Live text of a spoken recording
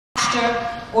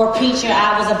pastor or preacher,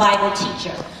 I was a Bible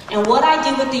teacher. And what I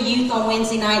do with the youth on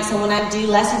Wednesday nights and when I do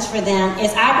lessons for them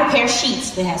is I prepare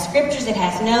sheets that has scriptures, that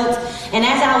has notes. And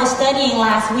as I was studying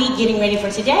last week, getting ready for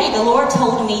today, the Lord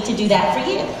told me to do that for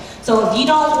you. So if you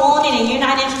don't want it and you're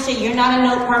not interested, you're not a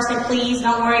note person, please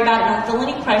don't worry about it. Don't feel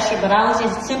any pressure. But I was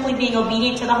just simply being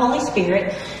obedient to the Holy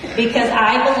Spirit because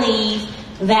I believe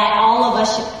that all of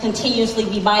us should continuously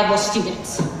be Bible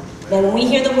students. That when we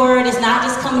hear the word, it's not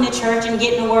just coming to church and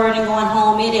getting the word and going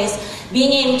home. It is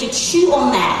being able to chew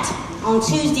on that on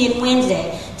Tuesday and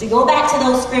Wednesday, to go back to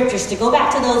those scriptures, to go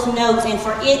back to those notes, and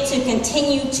for it to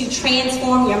continue to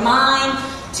transform your mind,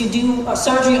 to do a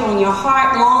surgery on your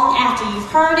heart long after you've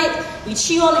heard it. You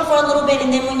chew on it for a little bit,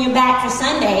 and then when you're back for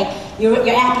Sunday, your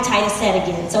appetite is set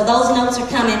again. So those notes are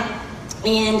coming.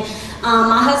 And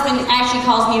my husband actually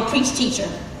calls me a preach teacher.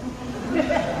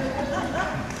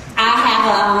 I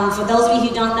have, for those of you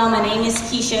who don't know, my name is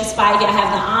Keisha Spivey. I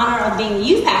have the honor of being the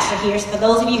youth pastor here. So for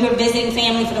those of you who are visiting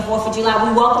family for the 4th of July,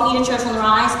 we welcome you to Church on the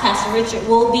Rise. Pastor Richard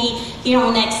will be here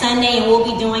on next Sunday, and we'll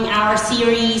be doing our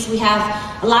series. We have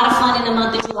a lot of fun in the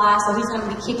month of July, so he's going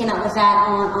to be kicking up with that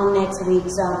on next week.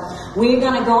 So we're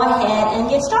going to go ahead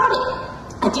and get started.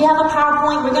 I do have a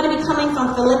PowerPoint. We're going to be coming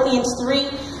from Philippians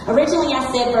 3. Originally I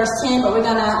said verse 10, but we're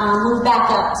going to move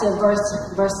back up to verse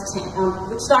 10.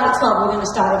 We started 12, we're going to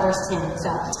start at verse 10.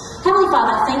 So, Heavenly Father,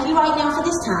 I thank you right now for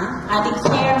this time. I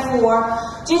declare for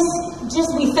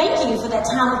we thank you for that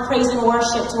time of praise and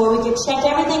worship to where we could check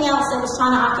everything else that was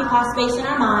trying to occupy space in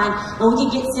our mind, and we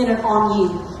could get centered on you.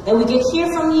 That we could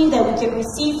hear from you, that we could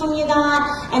receive from you, God,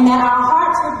 and that our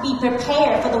hearts would be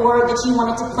prepared for the word that you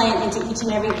wanted to plant into each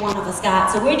and every one of us, God.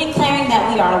 So we're declaring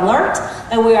that we are alert,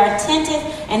 that we are attentive,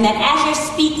 and that as you're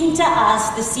speaking to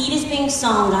us, the seed is being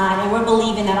sown, God, and we're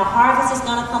believing that a harvest is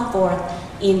going to come forth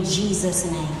in Jesus'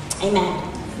 name. Amen.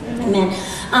 Amen.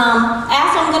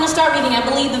 As I'm going to start reading, I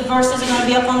believe the verses are going to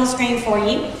be up on the screen for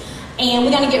you. And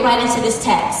we're going to get right into this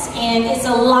text. And it's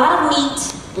a lot of meat,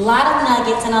 a lot of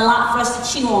nuggets, and a lot for us to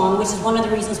chew on, which is one of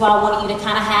the reasons why I wanted you to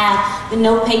kind of have the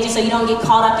note pages so you don't get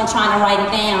caught up in trying to write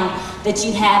it down, that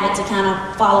you have it to kind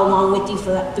of follow along with you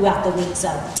throughout the week.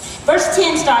 So, verse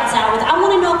 10 starts out with, I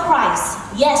want to know Christ,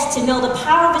 yes, to know the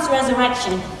power of his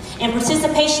resurrection and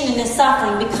participation in his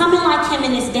suffering, becoming like him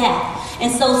in his death, and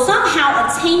so somehow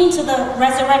attaining to the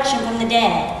resurrection from the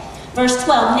dead. Verse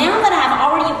 12, now that I have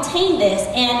already obtained this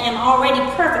and am already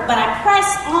perfect, but I press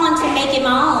on to make it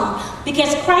my own,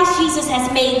 because Christ Jesus has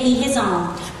made me his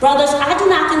own. Brothers, I do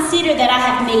not consider that I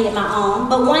have made it my own,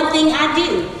 but one thing I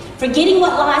do, forgetting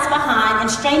what lies behind and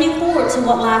straining forward to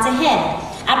what lies ahead.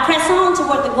 I press on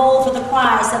toward the goal for the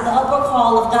prize of the upward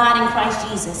call of God in Christ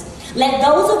Jesus. Let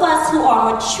those of us who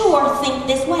are mature think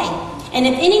this way. And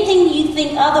if anything you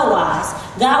think otherwise,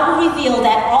 God will reveal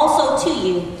that also to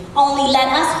you. Only let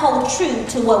us hold true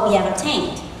to what we have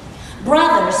attained.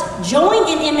 Brothers, join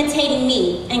in imitating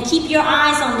me and keep your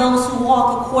eyes on those who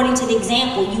walk according to the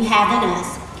example you have in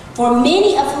us. For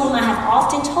many of whom I have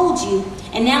often told you,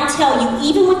 and now tell you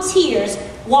even with tears,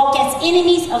 walk as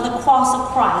enemies of the cross of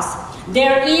Christ.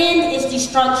 Their end is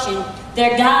destruction,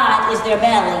 their God is their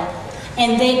belly,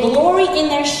 and they glory in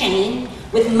their shame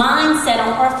with minds set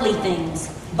on earthly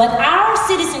things. But our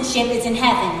citizenship is in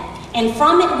heaven, and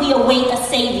from it we await a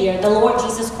Savior, the Lord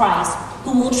Jesus Christ,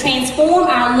 who will transform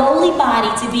our lowly body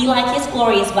to be like his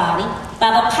glorious body,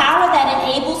 by the power that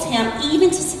enables him even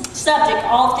to subject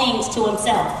all things to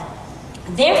himself.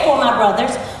 Therefore, my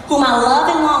brothers, whom I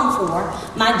love and long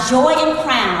for, my joy and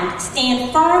crown,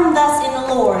 stand firm thus in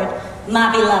the Lord,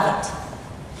 my beloved.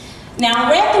 Now,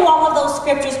 I read through all of those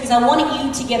scriptures because I wanted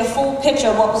you to get a full picture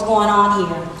of what was going on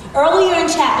here. Earlier in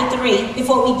chapter 3,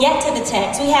 before we get to the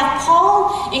text, we have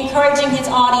Paul encouraging his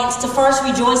audience to first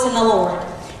rejoice in the Lord.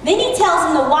 Then he tells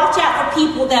them to watch out for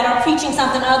people that are preaching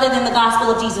something other than the gospel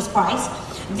of Jesus Christ.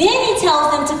 Then he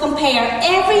tells them to compare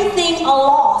everything a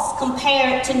loss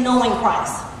compared to knowing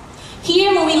Christ.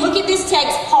 Here, when we look at this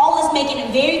text, Paul is making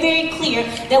it very, very clear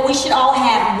that we should all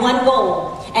have one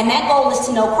goal. And that goal is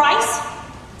to know Christ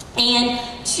and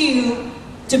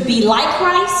to be like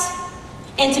Christ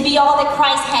and to be all that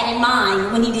Christ had in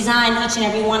mind when he designed each and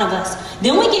every one of us.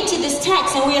 Then we get to this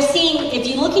text and we are seeing, if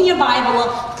you look in your Bible,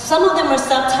 some of them are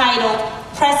subtitled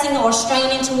pressing or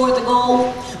straining toward the goal.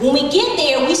 When we get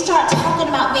there, we start talking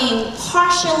about being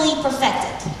partially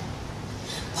perfected.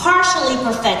 Partially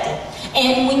perfected.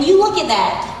 And when you look at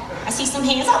that, I see some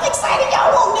hands. I'm excited.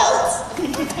 Y'all want notes.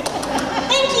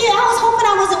 Thank you. I was hoping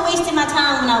I wasn't wasting my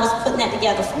time when I was putting that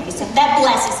together for you. So that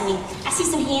blesses me. I see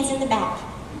some hands in the back.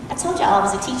 I told y'all I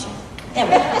was a teacher. There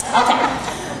we go. Okay.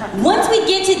 Once we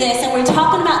get to this and we're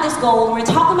talking about this goal, and we're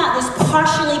talking about this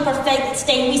partially perfected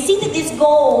state, we see that this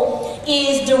goal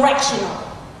is directional.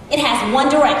 It has one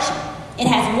direction. It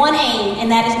has one aim,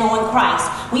 and that is knowing Christ.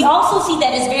 We also see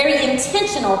that it's very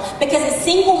intentional because it's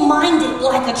single-minded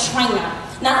like a trainer.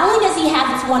 Not only does he have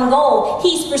this one goal,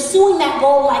 he's pursuing that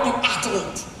goal like an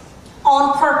athlete,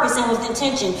 on purpose and with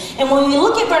intention. And when we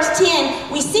look at verse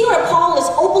 10, we see where Paul is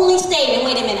openly stating,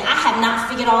 wait a minute, I have not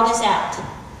figured all this out.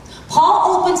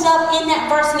 Paul opens up in that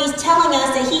verse and he's telling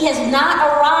us that he has not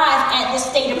arrived at this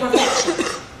state of perfection.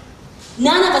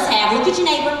 None of us have. Look at your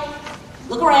neighbor.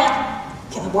 Look around.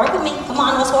 Work with me. Come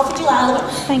on, let's 4th of July.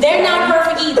 They're not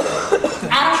perfect either.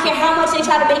 I don't care how much they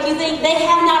try to make you think. They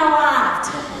have not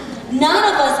arrived. None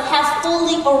of us have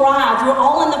fully arrived. We're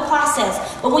all in the process.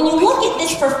 But when you look at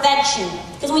this perfection,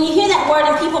 because when you hear that word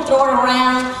and people throw it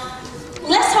around,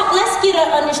 let's get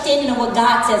an understanding of what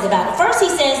God says about it. First, he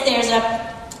says there's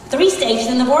 3 stages,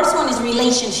 and the first one is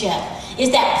relationship.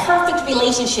 Is that perfect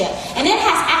relationship. And it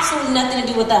has absolutely nothing to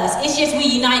do with us. It's just we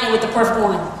united with the perfect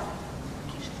one.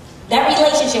 That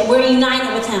relationship, we're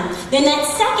united with him. Then that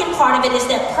second part of it is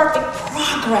that perfect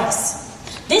progress.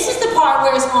 This is the part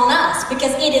where it's on us,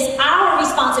 because it is our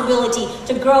responsibility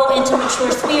to grow and to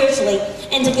mature spiritually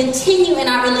and to continue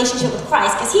in our relationship with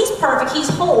Christ, because he's perfect,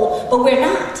 he's whole, but we're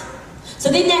not.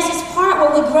 So then there's this part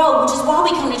where we grow, which is why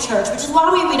we come to church, which is why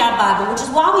we read our Bible, which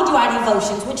is why we do our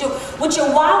devotions, which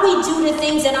are why we do the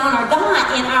things that honor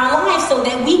God in our lives so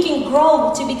that we can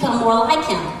grow to become more like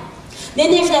him.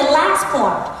 Then there's that last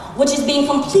part, which is being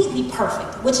completely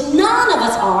perfect, which none of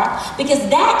us are, because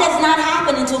that does not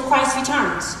happen until Christ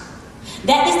returns.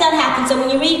 That does not happen. So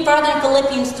when you read further in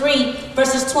Philippians 3,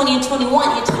 verses 20 and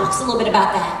 21, it talks a little bit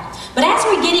about that. But as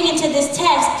we're getting into this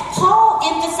text, Paul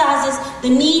emphasizes the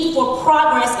need for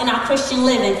progress in our Christian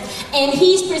living. And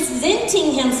he's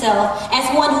presenting himself as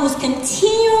one who's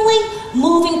continually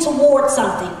moving toward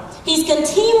something. He's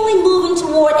continually moving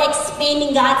toward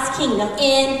expanding God's kingdom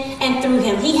in and through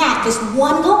him. He had this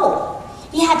one goal.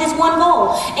 He had this one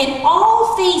goal. And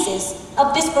all phases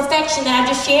of this perfection that I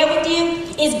just shared with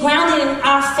you is grounded in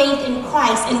our faith in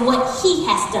Christ and what he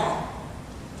has done.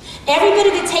 Every bit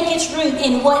of it takes its root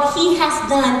in what he has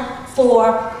done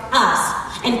for us.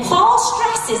 And Paul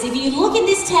stresses, if you look at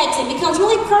this text, it becomes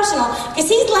really personal because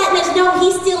he's letting us know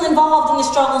he's still involved in the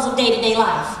struggles of day-to-day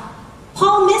life.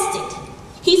 Paul missed it.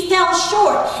 He fell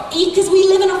short because we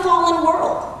live in a fallen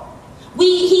world.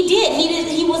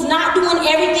 He was not doing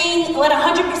everything at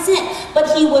 100%,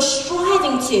 but he was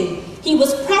striving to. He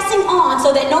was pressing on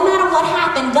so that no matter what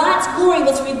happened, God's glory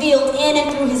was revealed in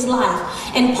and through his life.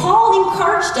 And Paul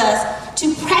encouraged us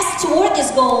to press toward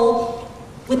this goal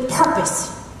with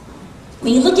purpose.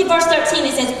 When you look at verse 13,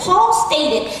 it says, Paul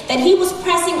stated that he was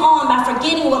pressing on by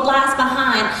forgetting what lies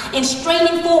behind and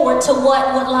straining forward to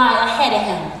what would lie ahead of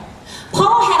him.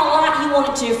 Paul had a lot he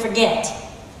wanted to forget.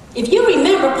 If you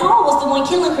remember, Paul was the one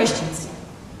killing Christians.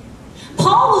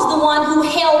 Paul was the one who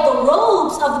held the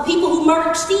robes of the people who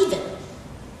murdered Stephen.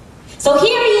 So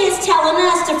here he is telling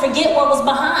us to forget what was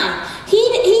behind. He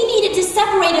needed to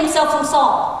separate himself from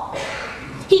Saul.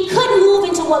 He couldn't move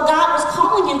into what God was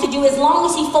calling him to do as long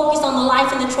as he focused on the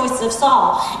life and the choices of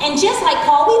Saul. And just like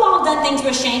Paul, we've all done things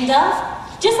we're ashamed of.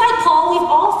 Just like Paul, we've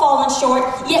all fallen short,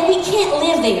 yet we can't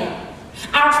live there.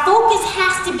 Our focus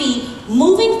has to be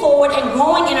moving forward and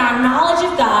growing in our knowledge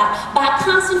of God by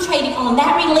concentrating on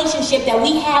that relationship that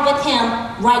we have with him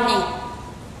right now.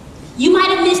 You might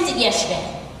have missed it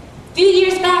yesterday. A few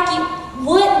years back,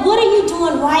 what are you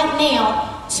doing right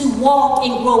now to walk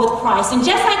and grow with Christ? And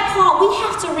just like Paul, we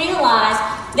have to realize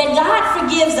that God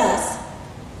forgives us,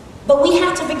 but we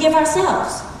have to forgive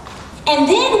ourselves. And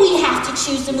then we have to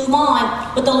choose to move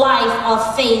on with a life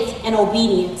of faith and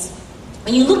obedience.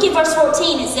 When you look at verse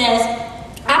 14, it says,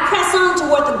 I press on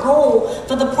toward the goal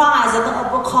for the prize of the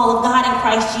upward call of God in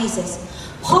Christ Jesus.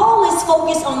 Paul is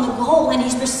focused on the goal and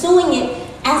he's pursuing it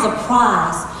as a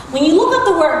prize. When you look up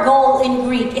the word goal in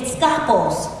Greek, it's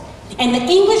skopos. And the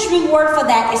English root word for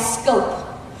that is scope,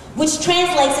 which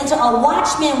translates into a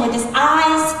watchman with his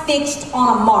eyes fixed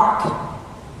on a mark.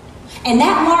 And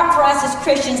that mark for us as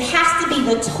Christians has to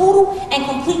be the total and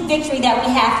complete victory that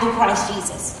we have through Christ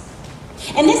Jesus.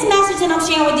 And this message that I'm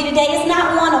sharing with you today is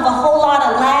not one of a whole lot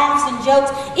of laughs and jokes.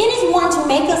 It is one to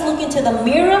make us look into the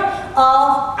mirror of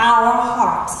our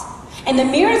hearts and the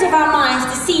mirrors of our minds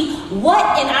to see what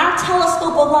in our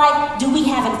telescope of life do we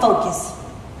have in focus.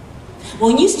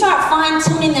 When you start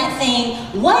fine-tuning that thing,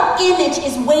 what image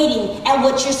is waiting at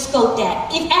what you're scoped at?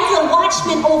 If as a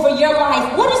watchman over your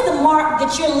life, what is the mark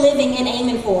that you're living and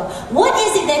aiming for? What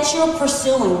is it that you're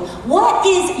pursuing? What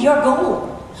is your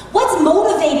goal? What's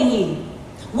motivating you?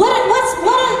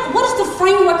 What is the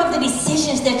framework of the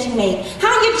decisions that you make?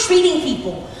 How you're treating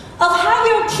people? Of how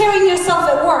you're carrying yourself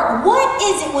at work? What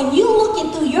is it when you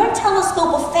looking through your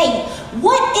telescope of faith?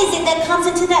 What is it that comes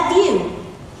into that view?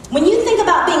 When you think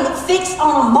about being fixed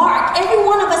on a mark, every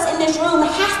one of us in this room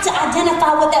has to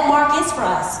identify what that mark is for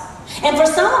us. And for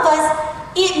some of us,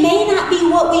 it may not be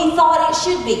what we thought it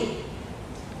should be.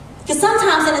 Because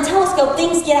sometimes in a telescope,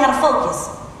 things get out of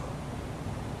focus.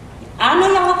 I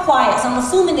know y'all are quiet, so I'm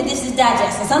assuming that this is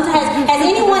digesting. Sometimes, has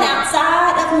anyone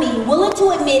outside of me willing to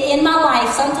admit in my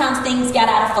life, sometimes things got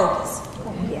out of focus?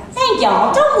 Yes. Thank y'all.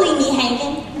 Don't leave me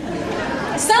hanging.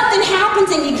 Something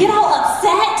happens and you get all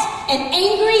upset and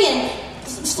angry and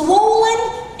swollen,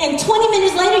 and 20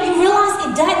 minutes later you realize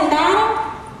it doesn't matter.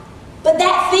 But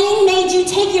that thing made you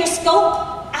take your scope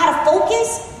out of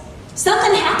focus.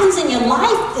 Something happens in your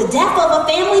life, the death of a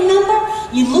family member,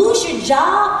 you lose your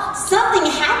job, something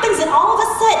happens, and all of a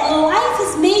sudden life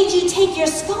has made you take your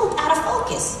scope out of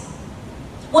focus.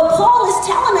 What Paul is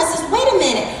telling us is, wait a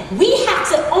minute, we have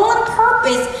to, on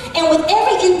purpose and with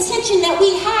every intention that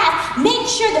we have, make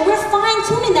sure that we're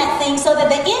fine-tuning that thing so that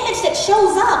the image that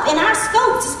shows up in our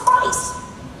scopes is Christ.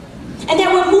 And that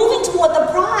we're moving toward the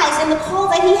prize and the call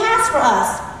that he has for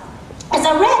us. As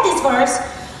I read this verse,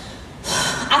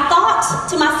 I thought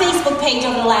to my Facebook page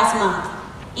over the last month.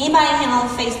 Anybody in here on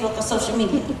Facebook or social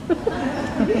media?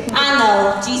 I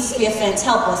know, Jesus be offense,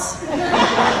 help us.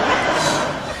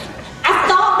 I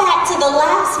thought back to the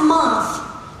last month,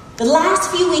 the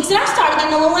last few weeks, and I started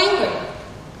getting a little angry.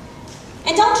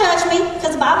 And don't judge me,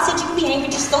 because the Bible said you can be angry,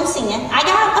 just don't sin. I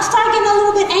started getting a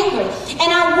little bit angry.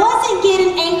 And I wasn't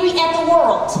getting angry at the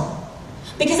world,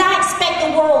 because I expect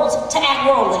the world to act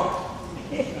worldly.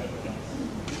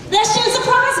 That shouldn't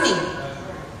surprise me.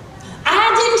 I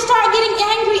didn't start getting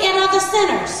angry at other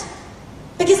sinners,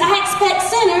 because I expect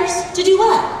sinners to do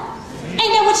what?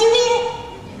 Ain't that what you did?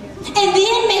 And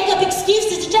then make up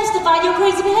excuses to justify your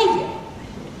crazy behavior.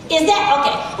 Is that,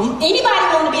 okay, anybody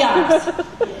want to be honest?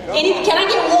 Can I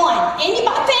get one?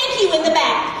 Anybody? Thank you in the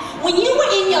back. When you were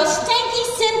in your stinky,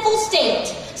 sinful state,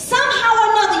 somehow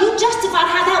or another you justified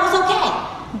how that was okay.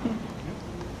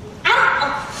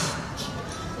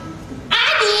 I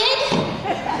did.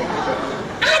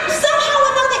 Somehow or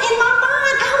another in my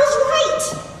mind, I was right.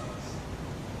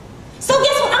 So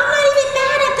guess what? I'm not even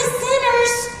mad at the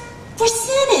sinners for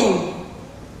sinning.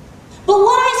 But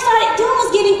what I started doing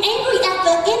was getting angry at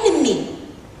the enemy.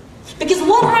 Because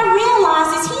what I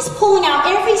realized is he's pulling out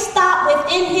every stop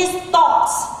within his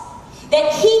thoughts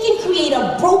that he can create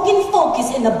a broken focus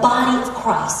in the body of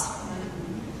Christ.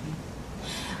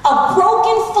 A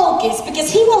broken focus,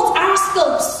 because he wants our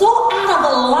scope so out of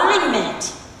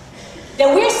alignment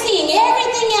that we're seeing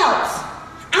everything else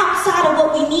outside of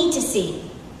what we need to see.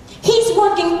 He's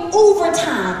working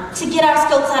overtime to get our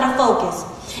scopes out of focus.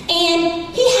 And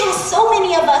he has so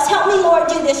many of us, help me Lord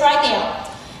do this right now.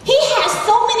 He has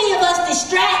so many of us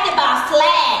distracted by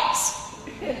flags.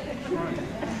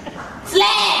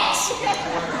 Flags.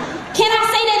 Can I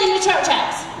say that in the church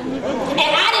house? And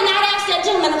I did not ask that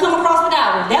gentleman to come across the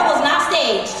aisle. That was not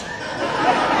staged.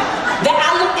 That I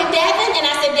looked at Devin and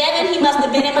I said, Devin, he must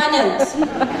have been in my notes.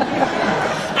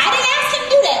 I didn't ask him to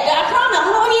do that. I promise, I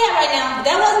don't know where he at right now.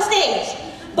 That wasn't staged.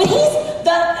 But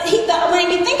when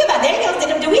you think about it, there he goes.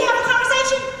 Did we have a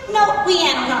conversation? No, we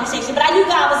had no conversation, but I knew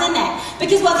God was in that.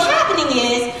 Because what's happening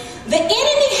is, the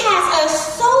enemy has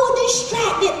us so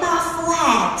distracted by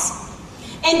flags.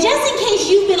 And just in case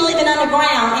you've been living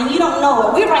underground and you don't know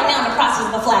it, we're right now in the process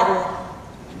of a flag war.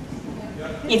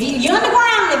 If you're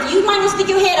underground, if you might want to stick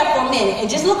your head up for a minute and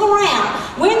just look around,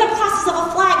 we're in the process of a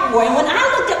flag war. And when I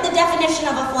looked up the definition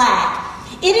of a flag,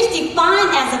 it is defined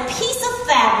as a piece of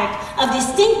fabric of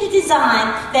distinctive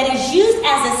design that is used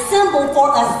as a symbol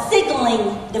for a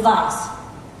signaling device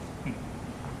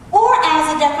or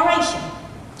as a decoration.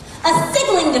 A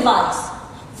signaling device.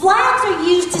 Flags are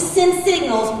used to send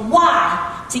signals.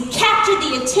 Why? To capture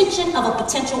the attention of a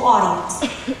potential audience.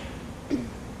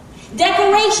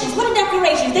 Decorations. What are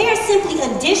decorations? They are simply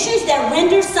additions that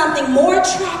render something more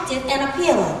attractive and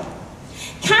appealing.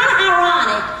 Kind of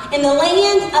ironic, in the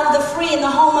land of the free and the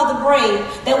home of the brave,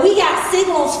 that we got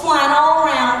signals flying all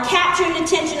around, capturing the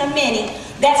attention of many,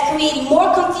 that's creating more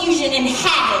confusion and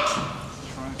havoc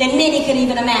than many could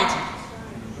even imagine.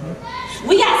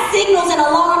 We got signals and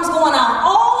alarms going off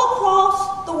all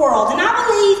across the world, and I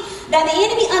believe that the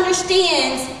enemy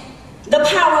understands the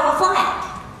power of a flag.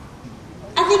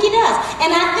 I think he does.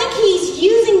 And I think he's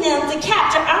using them to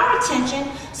capture our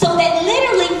attention so that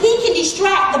literally he can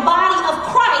distract the body of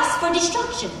Christ for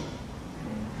destruction.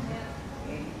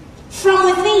 From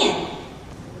within.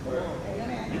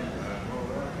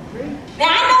 Now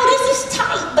I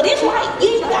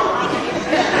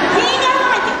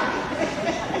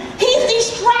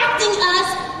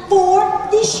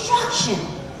destruction.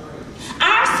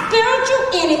 Our spiritual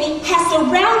enemy has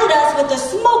surrounded us with a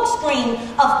smokescreen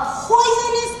of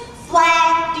poisonous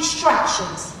flag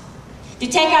distractions to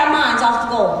take our minds off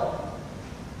the goal.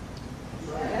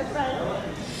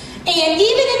 And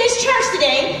even in this church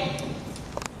today,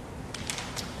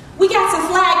 we got some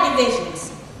flag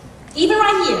divisions. Even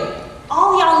right here.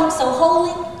 All y'all look so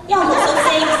holy. Y'all look so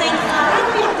sanctified.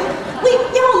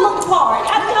 Y'all look hard.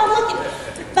 Y'all looking.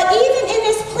 But even in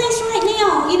this place right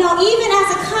now, you know, even as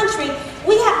a country,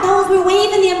 we have those, we're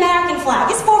waving the American flag.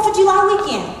 It's 4th of July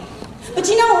weekend. But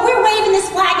you know what? We're waving this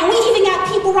flag, and we even got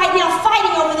people right now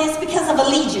fighting over this because of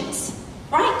allegiance.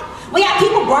 Right? We got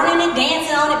people burning it,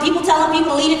 dancing on it, people telling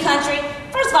people to leave the country.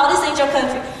 First of all, this ain't your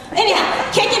country. Anyhow,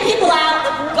 kicking people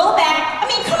out, go back. I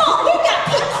mean, come on, we've got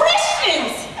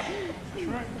Christians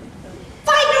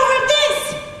fighting over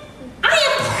this. I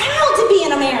am proud to be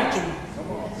an American.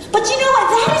 But you know what?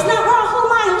 That is not where I hold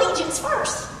my allegiance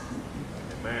first.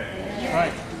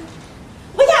 Right.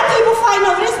 We got people fighting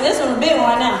over this, and this one's a big one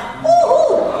right now.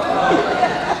 Woo-hoo.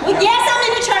 Yes, I'm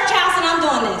in the church house and I'm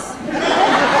doing this.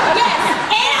 Yes,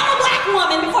 and I'm a black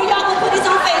woman before y'all go put this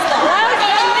on Facebook.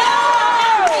 And no, I'm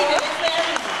not leaving this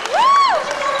there. But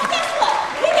you know what? Guess what?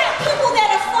 We got people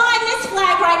that are flying this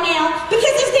flag right now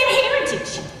because it's their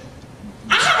heritage.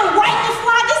 I have a right to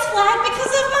fly this flag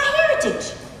because of my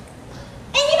heritage.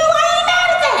 And you know, I ain't mad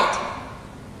at that.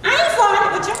 I ain't flying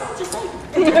it, but you're just saying.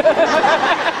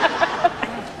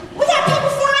 We got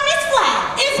people flying this flag.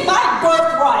 It's my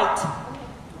birthright.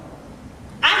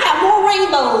 I got more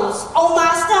rainbows on my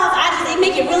stuff. They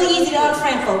make it really easy to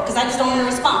unfriend folk because I just don't want to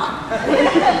respond.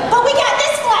 But we got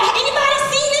this flag. Anybody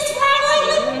seen this flag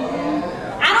lately?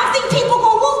 I don't think people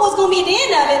gonna want what's gonna be at the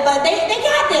end of it, but they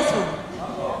got this one.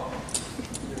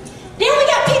 Then we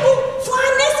got people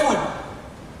flying this one.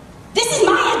 This is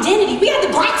my identity. We got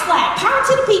the black flag. Power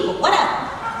to the people. Whatever.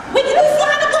 We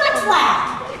fly the black flag.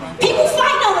 People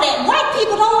fighting over that. White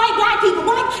people don't like black people.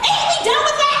 Ain't we done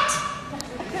with that?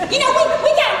 You know,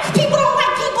 we got people don't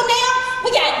like people now.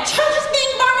 We got churches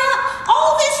being burned up.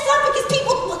 All this stuff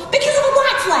because of a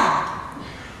black flag.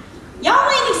 Y'all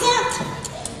ain't exempt.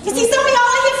 You see, some of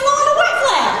y'all in here flying the white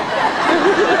flag.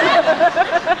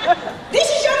 This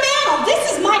is your mantle. This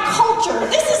is my culture.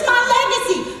 This is my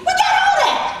legacy. We got all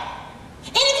that.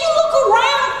 And if you look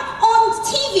around on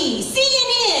TV,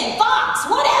 CNN, Fox,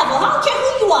 whatever, I don't care who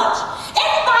you watch,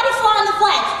 everybody flying the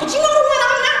flag. But you know the one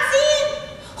I'm not seeing?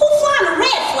 Who's flying the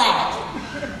red flag?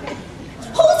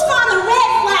 Who's flying the red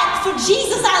flag? For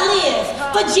Jesus I live,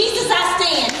 for Jesus I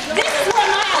stand. This is where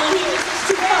my allegiance is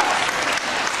to go.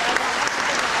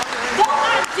 Though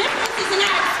our differences and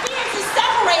our experiences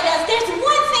separate us, there's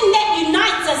one thing that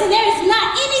unites us, and there is not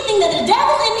anything that the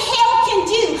devil in hell can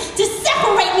do to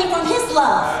separate me from his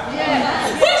love.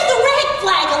 Where's the red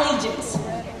flag allegiance?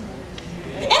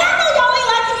 And I know y'all ain't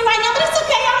liking me right now, but it's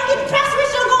okay. I'm getting Pastor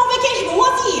Richard to go on vacation for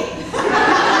once a year.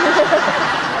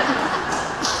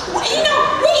 You know,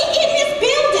 we in this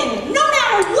building, no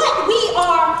matter what we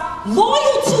are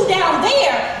loyal to down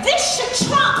there, this should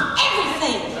trump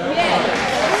everything.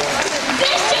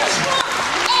 This should trump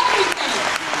everything.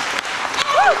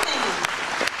 Everything.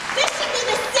 This should be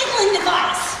the signaling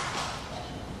device.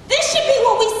 This should be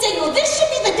what we signal. This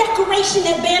should be the decoration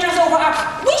that banners over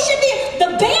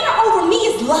the banner over me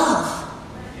is love.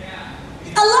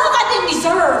 A love I didn't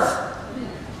deserve.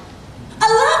 A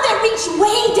love that reached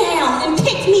way down and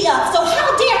picked me up. So how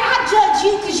dare I judge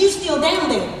you because you're still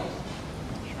down there?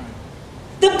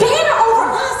 The banner over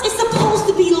us is supposed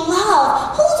to be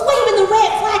love. Who's waving the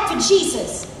red flag for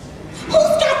Jesus?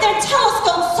 Who's got their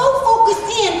telescope so focused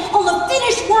in on the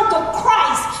finished work of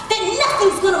Christ that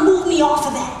nothing's going to move me off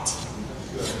of that?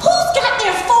 Who's got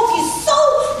their focus so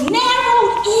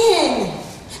narrowed in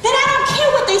that I don't care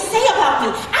what they say about me?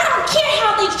 I don't care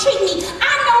how they treat me.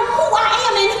 I know who I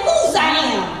am and whose I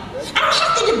am. I don't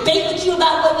have to debate with you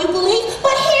about what you believe,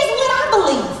 but here's what I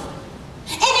believe.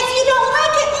 And if you don't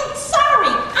like it, I'm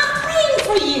sorry. I'm praying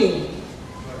for you.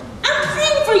 I'm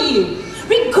praying for you.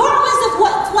 Regardless of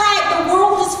what flag the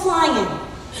world is flying,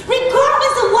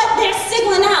 regardless of what they're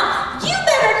signaling out, you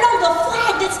better know the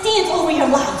flag that stands over your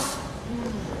life.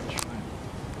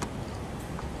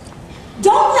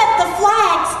 Don't let the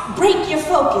flags break your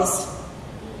focus.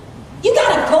 You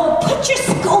gotta go put your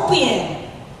scope in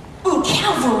on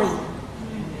Calvary.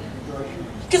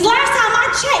 Because last time I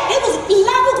checked, it was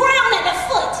level ground at the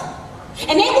foot.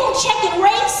 And they won't check in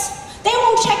race. They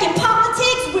won't check in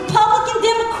politics, Republican,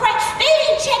 Democrat. They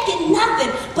ain't checking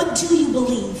nothing. But do you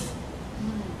believe?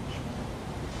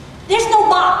 There's no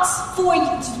box for you,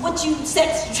 what you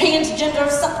sex, transgender,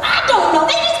 something. I don't know.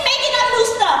 They just making up new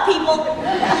stuff, people.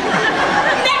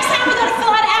 Next time we're gonna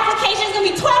fill out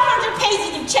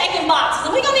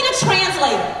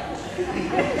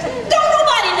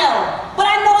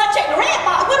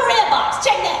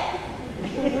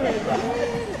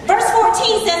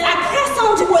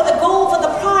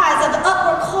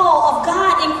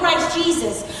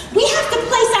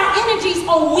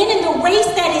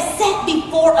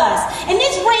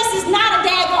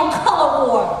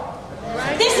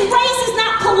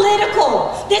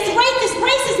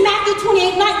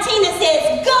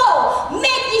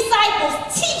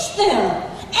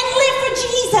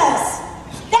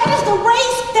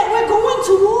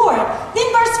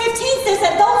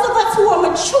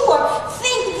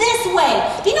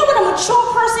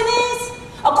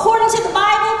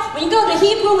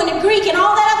Hebrew and the Greek and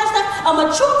all that other stuff. A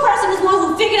mature person is one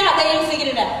who figured out they ain't figured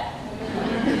it out.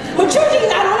 Mature means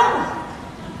I don't know.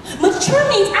 Mature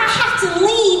means I have to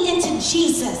lean into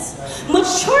Jesus.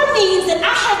 Mature means that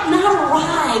I have not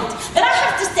arrived, that I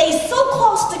have to stay so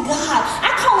close to God. I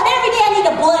call it every day I need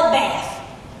a blood bath.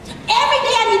 Every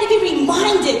day I need to be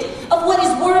reminded of what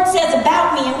his word says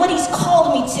about me and what he's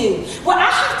called me to. Where I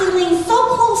have to lean so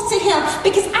close to him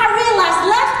because I realize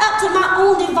left up to my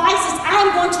own devices,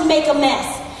 I'm going to make a mess.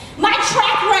 My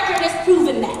track record has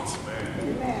proven that.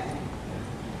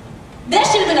 There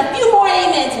should have been a few more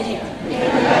amens in here.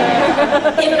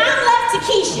 If I'm left to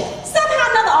Keisha, somehow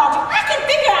another Audrey, I can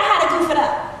figure out how to goof it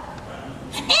up.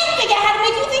 And figure out how to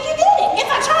make you think you did it, if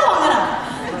I try long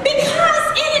enough. Because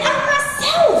in and of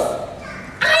myself,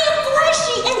 I am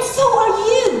fleshy and so are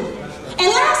you.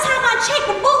 And last time I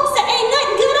checked the books, there ain't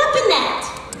nothing good up in that.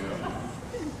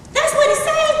 That's what it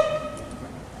said.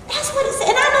 That's what it said.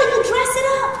 And I know you dress it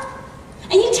up.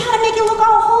 And you try to make it look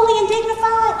all holy and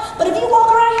dignified. But if you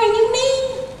walk around here and you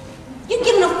mean, you're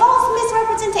giving a false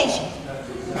misrepresentation.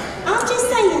 I'm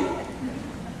just saying.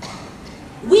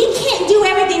 We can't do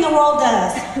everything the world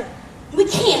does. We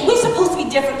can't. We're supposed to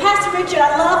be different. Pastor Richard,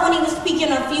 I love when he was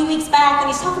speaking a few weeks back and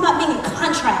he's talking about being a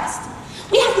contrast.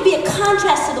 We have to be a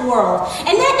contrast to the world.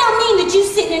 And that don't mean that you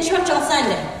sitting in church on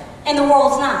Sunday and the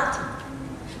world's not.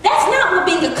 That's not what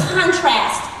being a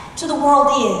contrast to the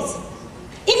world is.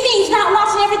 It means not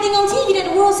watching everything on TV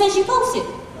that the world says you're supposed to.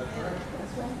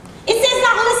 It says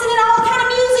not listening to all kind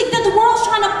of music that the world's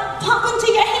trying to pump into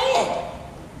your head.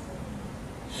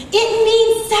 It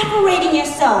means separating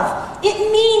yourself. It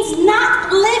means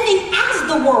not living as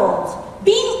the world.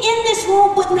 Being in this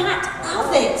world but not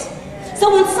of it. So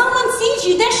when someone sees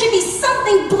you, there should be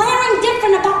something blaring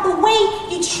different about the way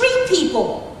you treat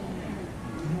people.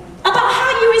 About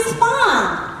how you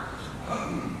respond.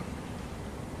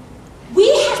 We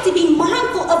have to be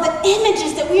mindful of the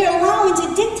images that we are allowing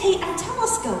to dictate our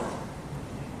telescope.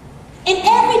 And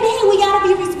every day we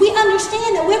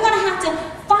understand that we're going to have to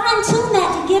fine-tune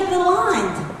that to get it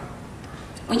aligned.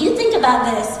 When you think about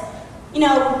this, you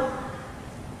know,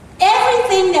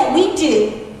 everything that we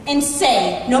do and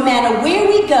say, no matter where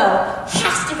we go,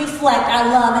 has to reflect our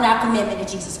love and our commitment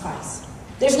to Jesus Christ.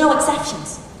 There's no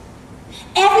exceptions.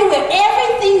 Everywhere,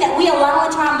 everything that we allow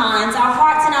into our minds, our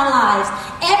hearts and our lives,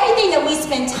 everything that we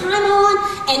spend time on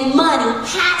and money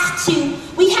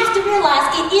we have to realize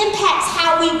it impacts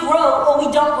how we grow or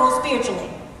we don't grow spiritually.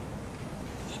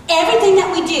 Everything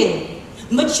that we do.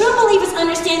 Mature believers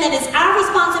understand that it's our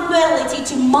responsibility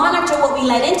to monitor what we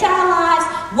let into our lives,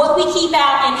 what we keep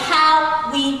out, and how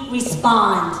we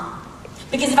respond.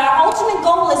 Because if our ultimate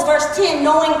goal is verse 10,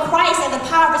 knowing Christ and the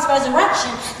power of his resurrection,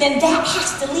 then that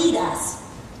has to lead us.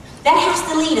 That has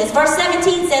to lead us. Verse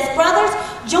 17 says, brothers,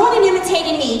 join in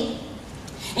imitating me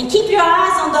and keep your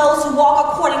eyes on those who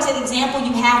walk according to the example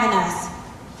you have in us.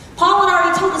 Paul had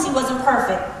already told us he wasn't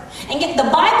perfect. And yet the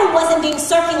Bible wasn't being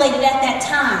circulated at that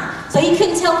time. So he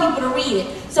couldn't tell people to read it.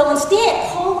 So instead,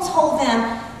 Paul told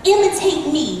them, imitate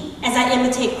me as I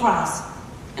imitate Christ.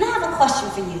 And I have a question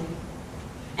for you.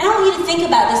 And I want you to think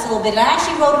about this a little bit. I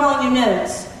actually wrote it on your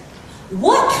notes.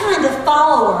 What kind of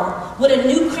follower would a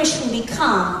new Christian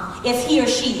become if he or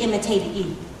she imitated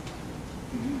you?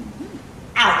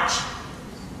 Ouch.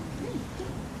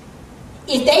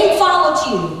 If they followed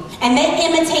you and they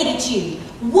imitated you,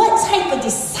 what type of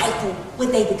disciple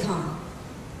would they become?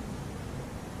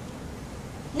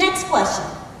 Next question.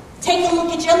 Take a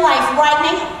look at your life right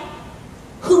now.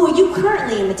 Who are you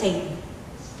currently imitating?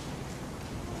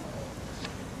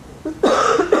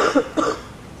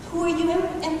 Who are you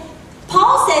imitating?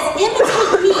 Paul says,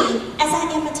 imitate me as I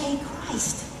imitate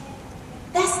Christ.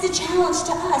 That's the challenge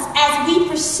to us as we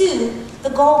pursue the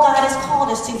goal God has called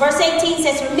us to. Verse 18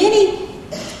 says, for many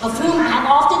of whom I have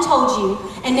often told you,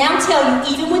 and now tell you,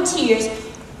 even with tears,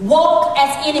 walk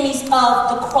as enemies of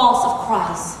the cross of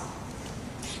Christ.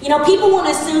 You know, people want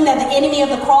to assume that the enemy of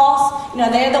the cross, you know,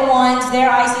 they're the ones, they're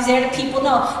ISIS, they're the people.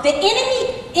 No, the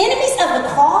enemies of the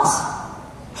cross are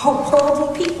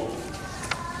horrible people.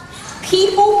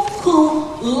 People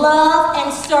who love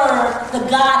and serve the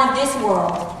God of this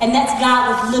world, and that's God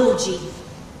with little g.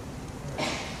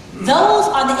 Those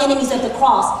are the enemies of the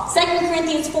cross. 2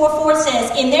 Corinthians 4:4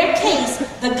 says, in their case,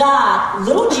 the God,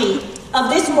 little g, of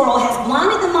this world has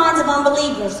blinded the minds of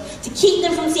unbelievers to keep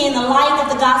them from seeing the light of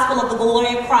the gospel of the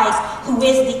glory of Christ, who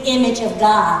is the image of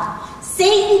God.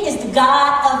 Satan is the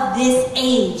God of this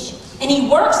age. And he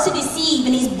works to deceive,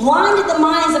 and he's blinded the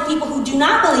minds of people who do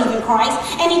not believe in Christ,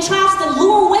 and he tries to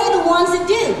lure away the ones that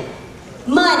do.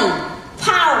 Money,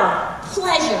 power,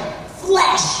 pleasure,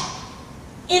 flesh.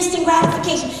 instant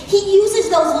gratification. He uses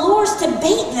those lures to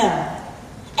bait them.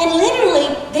 And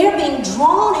literally, they're being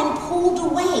drawn and pulled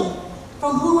away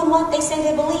from who and what they say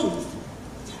they believe.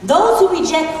 Those who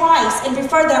reject Christ and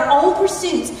prefer their own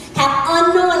pursuits have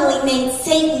unknowingly made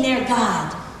Satan their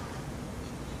God.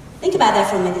 Think about that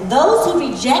for a minute. Those who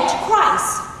reject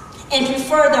Christ and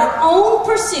prefer their own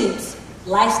pursuits,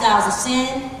 lifestyles of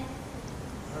sin,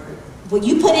 well,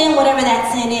 you put in whatever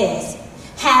that sin is,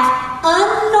 have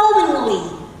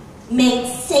unknowingly made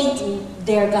Satan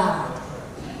their God.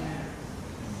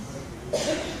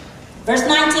 Verse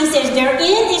 19 says, their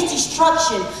end is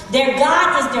destruction, their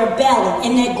God is their belly,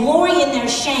 and they glory in their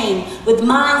shame with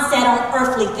minds set on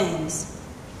earthly things.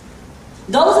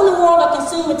 Those in the world are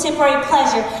consumed with temporary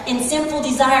pleasure, and sinful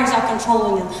desires are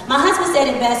controlling them. My husband said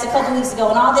it best a couple weeks ago,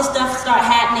 when all this stuff started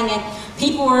happening, and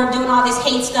people were doing all this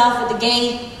hate stuff with the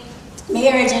gay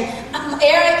marriage, and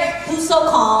Eric, who's so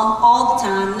calm all the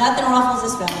time, nothing ruffles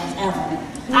his feathers, ever.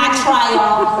 I try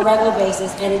y'all on a regular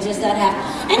basis, and it just doesn't happen.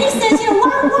 And he says, why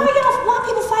are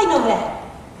people fighting over that?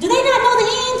 Do they not know the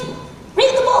end?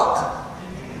 Read the book.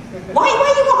 Why are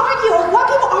you gonna argue? Why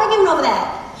are people arguing over that?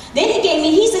 Then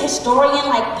he's a historian,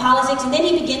 like politics, and then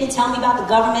he began to tell me about the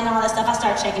government and all that stuff. I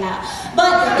started checking out.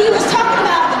 But he was talking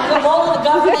about the role of the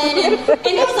government,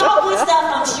 and it was all good stuff,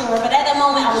 I'm sure, but at that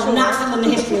moment I was not feeling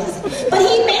the history lesson. But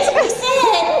he basically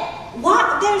said,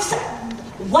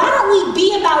 why don't we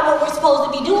be about what we're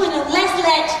supposed to be doing, and let's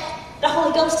let the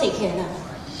Holy Ghost take care of that.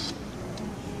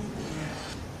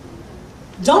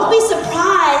 Don't be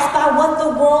surprised by what the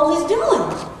world is doing.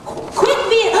 Quit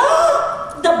being,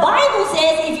 the Bible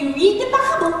says if you read the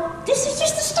Bible, this is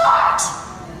just the start.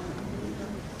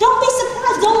 Don't be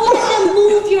surprised. Don't let them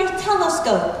move your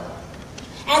telescope.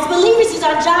 As believers, it's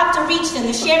our job to reach them,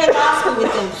 to share the gospel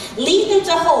with them, lead them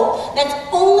to hope that's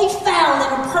only found in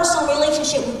a personal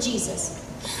relationship with Jesus.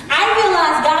 I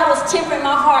realized God was tempering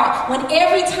my heart when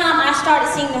every time I started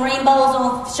seeing the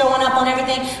rainbows showing up on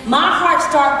everything, my heart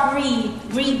started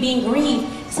being grieved.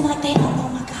 Because I'm like, they don't know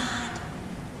my God.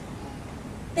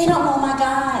 They don't know my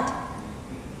God.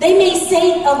 They may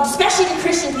say, especially the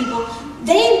Christian people,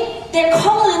 they're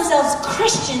calling themselves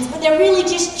Christians, but they're really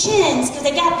just chins because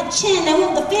they got the chin. They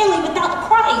want the family without the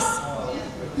Christ.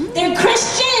 They're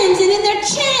Christians and then they're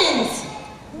chins.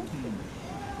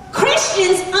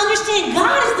 Christians understand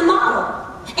God is the model.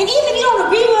 And even if you don't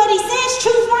agree with what he says,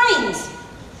 truth reigns.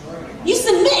 You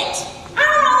submit. I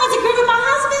don't always agree with my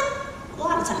husband. A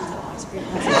lot of times I don't always agree with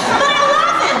my husband. But I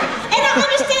love him. And I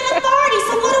understand authority.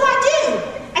 So what do?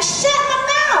 I shut my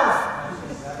mouth.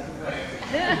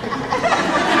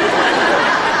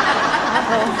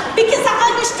 Because I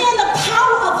understand the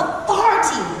power of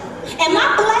authority. And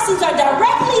my blessings are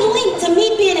directly linked to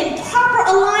me being in proper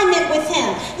alignment with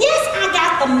him. Yes, I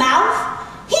got the mouth.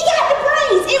 He got the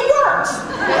brains. It works.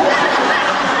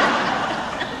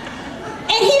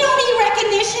 And he don't need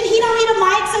recognition. He don't need a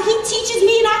mic. So he teaches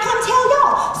me and I come tell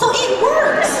y'all. So it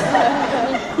works.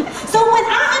 So when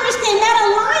I understand that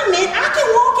alignment, I can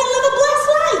walk and live a blessed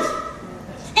life.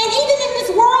 And even in this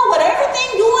world with everything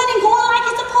doing and going like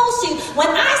it's supposed to,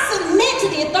 when I submit to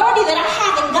the authority that I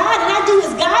have in God and I do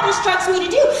as God instructs me to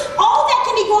do, all that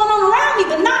can be going on around me,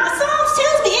 but not the Psalms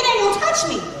tells me it ain't gonna touch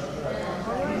me.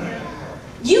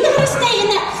 You gotta stay in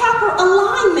that proper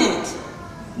alignment.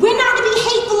 We're not to be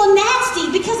hateful and nasty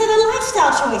because of the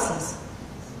lifestyle choices.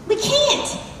 We can't,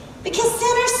 because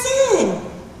sinners sin.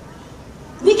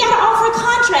 We gotta offer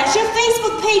contrast. Your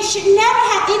Facebook page should never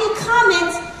have any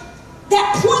comments that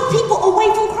point people away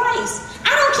from Christ.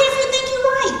 I don't care if you think you're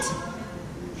right.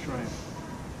 That's right.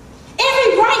 Every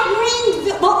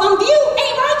right-wing view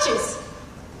ain't righteous.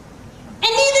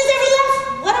 And neither is every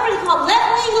whatever they call it,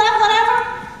 left-wing, left, whatever.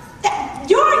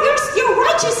 Your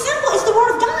righteous symbol is the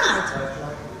Word of God.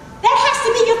 That has to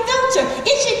be your filter.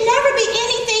 It should never be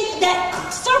anything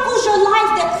that circles your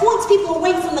life that points people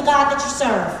away from the God that you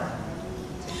serve.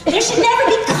 There should never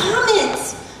be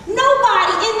comments.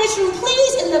 Nobody in this room,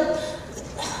 please, in the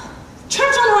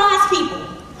Church on the Rise people,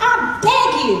 I beg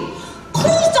you,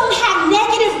 please don't have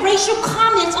negative racial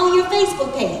comments on your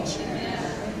Facebook page.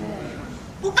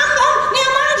 Now,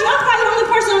 mind you, I'm probably the only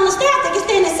person on the staff that can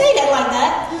stand and say that like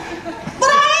that.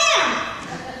 But I am.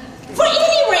 For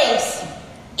any race,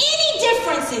 any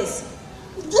differences.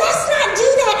 Let's not do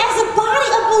that as a body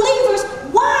of believers.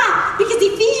 Why? Because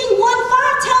Ephesians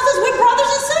 1:5 tells us we're brothers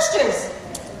and sisters.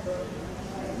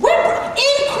 We're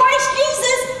in Christ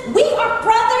Jesus. We are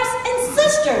brothers and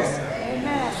sisters. Amen.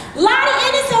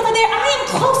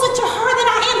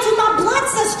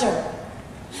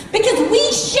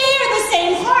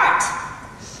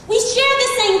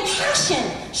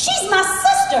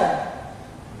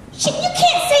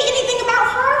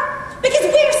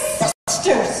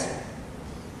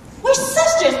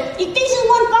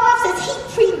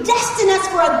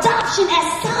 adoption as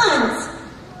sons.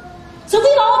 So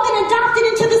we've all been adopted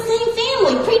into the same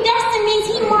family. Predestined means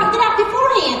he marked it out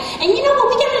beforehand. And you know what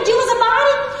we got to do as a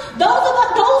body?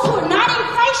 Those who are not in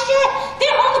Christ yet,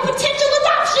 they're on the potential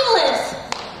adoption list.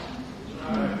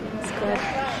 That's good.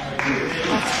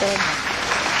 That's good.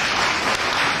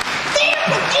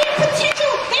 They're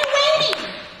potential. They're waiting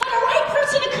for the right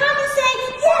person to come and say,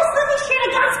 yes, let me share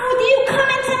the gospel with you. Come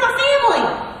into my family.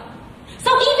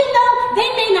 So even though they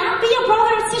may not be a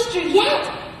brother or sister yet,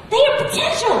 they are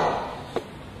potential.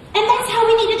 And that's how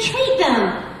we need to treat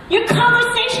them. Your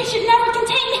conversation should never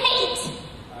contain hate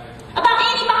about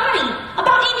anybody,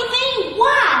 about anything.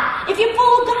 Why? If you're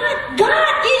full of God,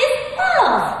 God is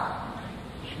love.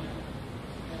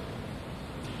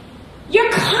 Your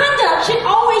conduct should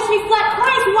always reflect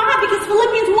Christ. Why? Because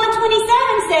Philippians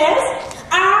 1:27 says,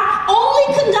 only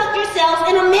conduct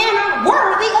yourselves in a manner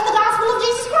worthy of the gospel of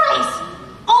Jesus Christ.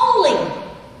 Only.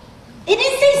 It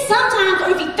didn't say sometimes, or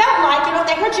if you felt like it, or if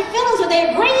they hurt your feelings, or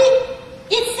they agreed.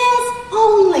 It says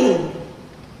only.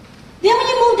 Then when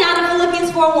you move down to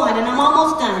Philippians 4:1, and I'm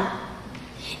almost done,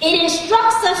 it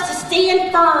instructs us to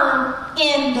stand firm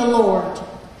in the Lord.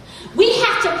 We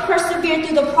have to persevere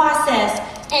through the process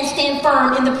and stand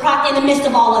firm in the midst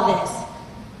of all of this.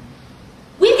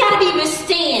 We've got to be able to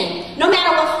stand, no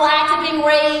matter what flags are being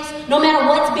raised, no matter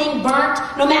what's being burnt,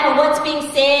 no matter what's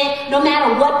being said, no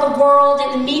matter what the world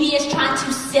and the media is trying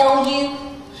to sell you.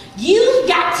 You've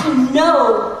got to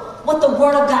know what the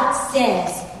Word of God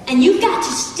says. And you've got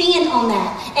to stand on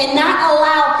that and not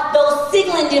allow those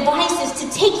signaling devices to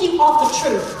take you off the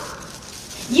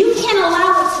truth. You can't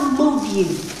allow it to move you.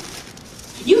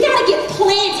 You got to get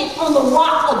planted on the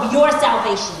rock of your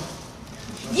salvation.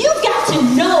 You've got to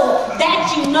know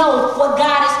that you know what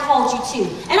God has called you to.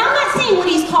 And I'm not saying what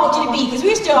He's called you to be, because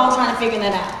we're still all trying to figure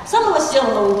that out. Some of us still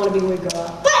don't know we want to be when we grow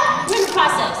up. But we're in the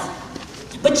process.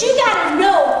 But you got to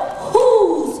know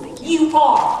whose you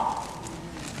are.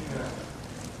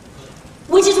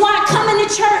 Which is why coming to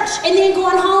church and then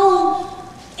going home,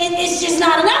 it's just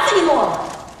not enough anymore.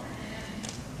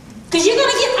 Because you're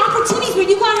going to get opportunities where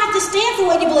you're going to have to stand for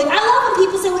what you believe. I love when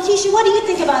people say, well, Keisha, what do you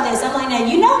think about this? I'm like, now,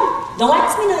 you know, don't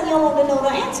ask me nothing you don't want to know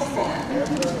the answer for.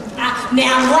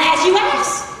 Now, I'm glad you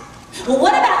asked. Well,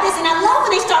 what about this? And I love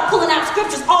when they start pulling out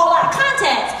scriptures all out of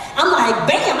context. I'm like,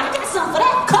 bam, I got something for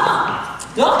that. Come on.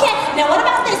 Okay, now what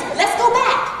about this? Let's go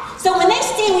back. So when they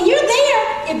stand, when you're there,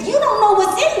 if you don't know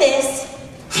what's in this,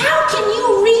 how can you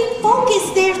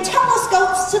refocus their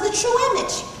telescopes to the true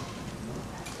image?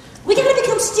 We got to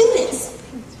become students.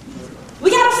 We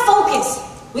got to focus.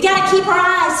 We got to keep our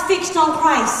eyes fixed on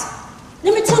Christ.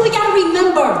 Number two, we got to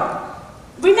remember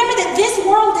that this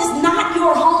world is not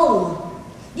your home.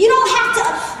 You don't have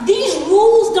to, these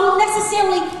rules don't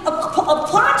necessarily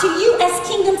apply to you as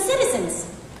kingdom citizens.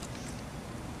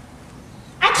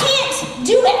 I can't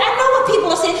do it. I know what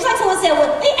people are saying. Just like someone said,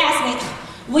 well, they asked me,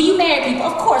 will you marry people?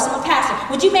 Of course, I'm a pastor.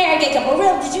 Would you marry a gay couple?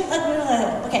 Real? Did you?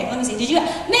 Okay, let me see. Did you?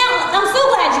 Now, I'm so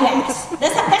glad you asked.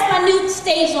 That's my new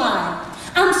stage line.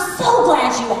 I'm so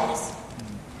glad you asked.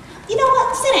 You know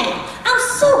what? Sit down. I'm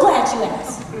so glad you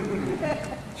asked.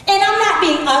 And I'm not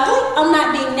being ugly. I'm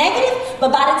not being negative.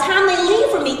 But by the time they leave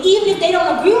from me, even if they don't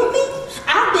agree with me,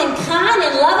 I've been kind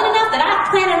and loving enough that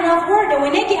I've planted enough word that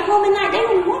when they get home at night, they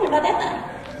don't even wonder about that thing.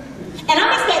 And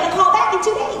I'm expecting to call back in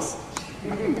 2 days.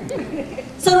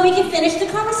 So that we can finish the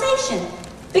conversation.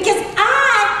 Because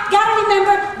I gotta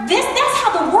remember this, that's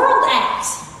how the world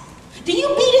acts. Do you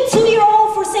beat a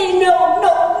 2-year-old for saying no,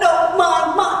 mom?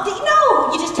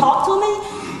 No, you just talk to them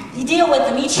and you deal with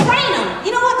them. You train them.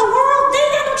 You know what? The world, they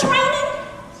ain't got no training.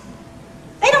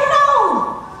 They don't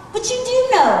know. But you do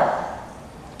know.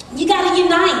 You gotta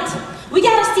unite. We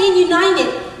gotta stand united.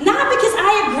 Not because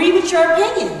I agree with your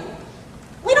opinion.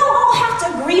 We don't all have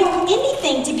to agree on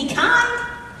anything to be kind.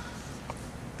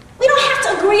 We don't have to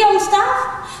agree on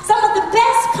stuff. Some of the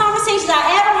best conversations I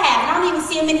ever had, and I don't even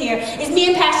see them in here, is me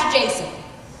and Pastor Jason.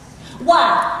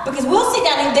 Why? Because we'll sit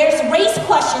down and there's race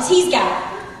questions he's got,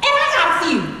 and I got a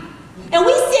few. And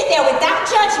we sit there without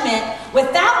judgment,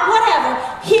 without whatever.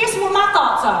 Here's what my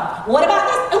thoughts are. What about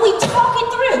this? And we talk it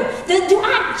through.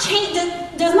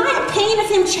 Does my opinion of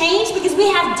him change because we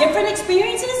have different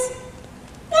experiences?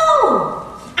 No.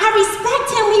 I respect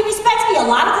him. He respects me. A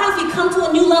lot of times we come to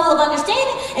a new level of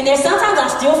understanding, and there's sometimes I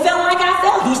still felt like I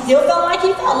felt. He still felt like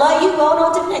he felt. Love you. Going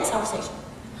on to the next conversation.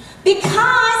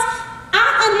 Because I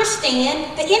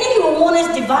understand the enemy will want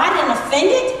us divided and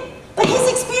offended, but his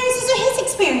experiences are his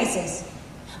experiences.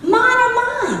 Mine are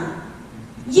mine.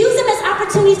 Use them as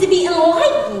opportunities to be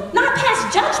enlightened, not pass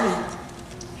judgment.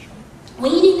 We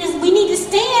need to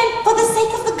stand for the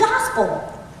sake of the gospel,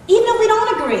 even if we don't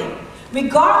agree.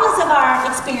 regardless of our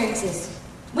experiences.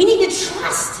 We need to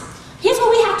trust. Here's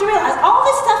what we have to realize. All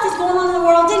this stuff that's going on in the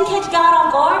world didn't catch God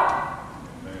off guard.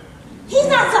 He's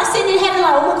not like sitting in heaven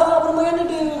like, oh my God, what am I going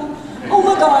to do? Oh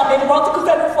my God, they brought the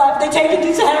Confederate flag, they take it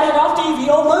to Saturday off TV.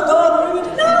 Oh my God, what am I going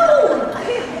to do? No!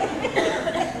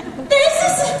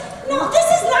 This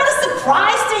is not a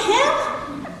surprise to him.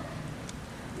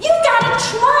 You've got to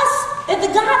trust that the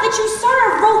God that you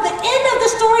serve wrote the end of the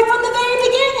story from the very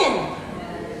beginning.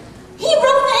 He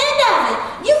wrote the end of it.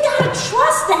 You've got to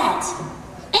trust that.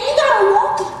 And you got to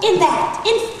walk in that,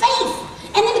 in faith,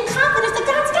 and in the confidence that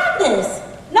God's got this.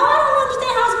 No, I don't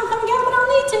understand how it's going to come together, but I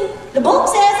don't need to. The book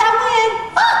says I win.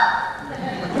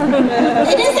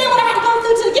 It didn't say what I had to go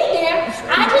through to get there.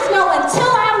 I just know until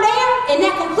I'm there in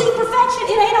that complete perfection,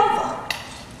 it ain't over.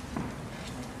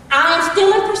 I am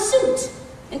still in pursuit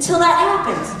until that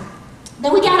happens.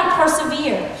 Then we got to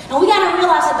persevere. And we got to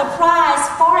realize that the prize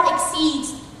far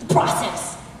exceeds the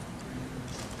process.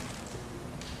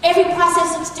 Every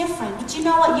process looks different. But you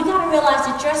know what? You got to realize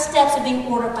that your steps are being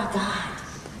ordered by God.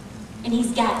 And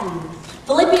he's got you.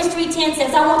 Philippians 3:10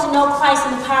 says, I want to know Christ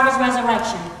and the power of his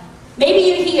resurrection. Maybe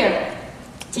you're here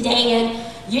today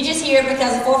and you're just here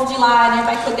because the 4th of July and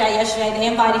everybody cooked out yesterday. They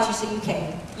invited you, so you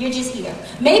came. You're just here.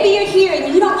 Maybe you're here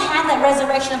and you don't have that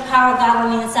resurrection of power of God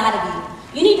on the inside of you.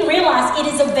 You need to realize it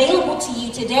is available to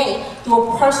you today through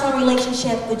a personal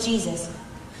relationship with Jesus.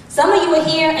 Some of you are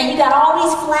here and you got all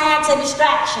these flags of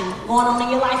distraction going on in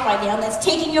your life right now that's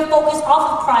taking your focus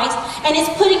off of Christ and it's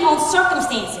putting on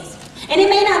circumstances. And it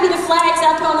may not be the flags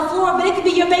out there on the floor, but it could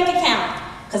be your bank account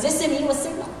because it's sending you a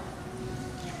signal.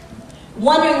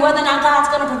 Wondering whether or not God's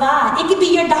going to provide. It could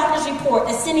be your doctor's report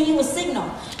that's sending you a signal.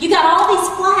 You got all these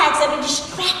flags that are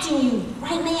distracting you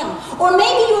right now. Or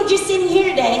maybe you're just sitting here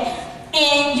today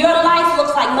and your life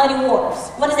looks like muddy waters.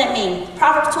 What does that mean?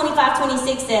 Proverbs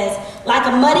 25:26 says, like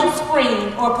a muddied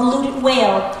spring or polluted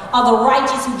well are the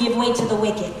righteous who give way to the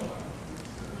wicked.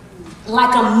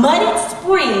 Like a muddied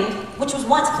spring, which was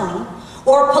once clean,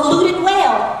 or a polluted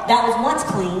well that was once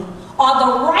clean, are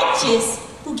the righteous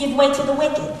who give way to the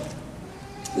wicked.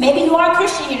 Maybe you are a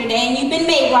Christian here today and you've been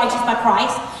made righteous by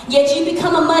Christ, yet you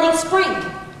become a muddied spring.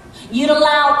 You'd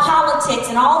allow politics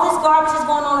and all this garbage that's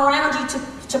going on around you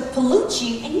to pollute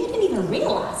you, and you didn't even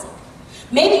realize it.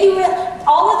 Maybe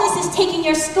all of this is taking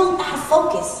your scope out of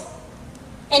focus.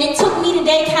 And it took me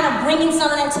today kind of bringing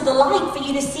some of that to the light for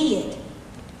you to see it.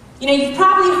 You know, you've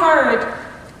probably heard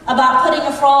about putting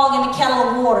a frog in a kettle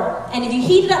of water. And if you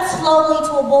heat it up slowly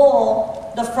to a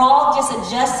boil, the frog just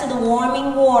adjusts to the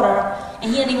warming water,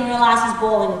 and he doesn't even realize he's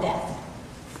boiling to death.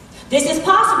 This is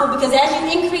possible because as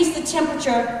you increase the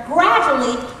temperature,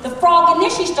 gradually, the frog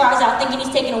initially starts out thinking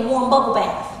he's taking a warm bubble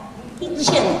bath. He's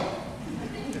chilling.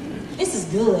 This is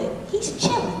good. He's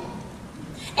chilling.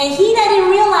 And he doesn't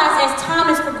realize as time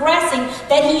is progressing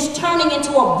that he's turning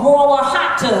into a broiler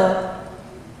hot tub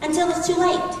until it's too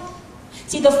late.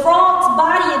 See, the frog's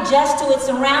body adjusts to its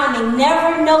surrounding,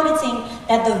 never noticing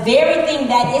that the very thing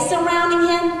that is surrounding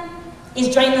him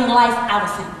is draining the life out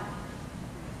of him.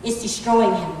 It's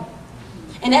destroying him.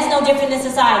 And that's no different than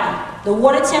society. The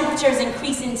water temperature is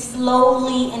increasing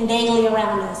slowly and daily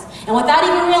around us. And without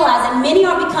even realizing, many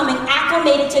are becoming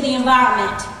acclimated to the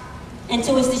environment and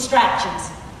to its distractions.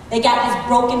 They got this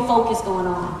broken focus going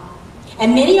on.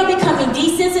 And many are becoming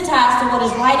desensitized to what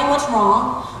is right and what's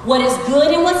wrong, what is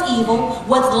good and what's evil,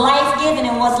 what's life-giving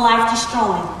and what's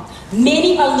life-destroying.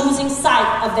 Many are losing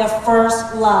sight of their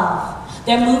first love.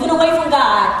 They're moving away from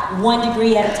God 1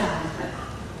 degree at a time.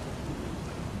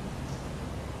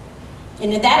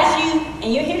 And if that is you,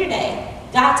 and you're here today,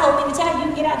 God told me to tell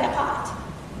you to get out of that pot.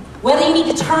 Whether you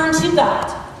need to turn to God,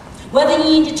 whether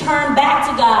you need to turn back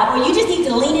to God, or you just need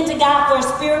to lean into God for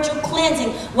a spiritual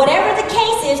cleansing, whatever the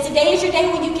case is, today is your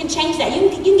day when you can change that. You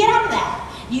can get out of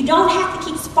that. You don't have to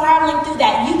keep spiraling through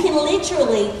that. You can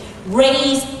literally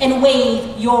raise and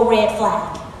wave your red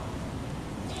flag.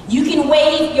 You can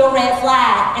wave your red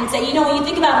flag and say, you know, when you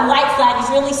think about a white flag, it's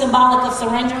really symbolic of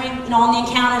surrendering. You know, on the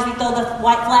encounters, we throw the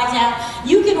white flags out.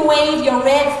 You can wave your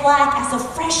red flag as a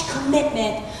fresh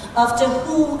commitment of to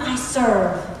whom I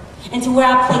serve and to where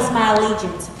I place my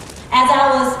allegiance. As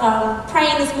I was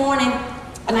praying this morning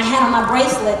and I had on my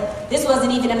bracelet, this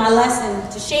wasn't even in my lesson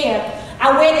to share,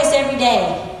 I wear this every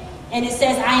day. And it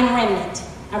says, I am remnant.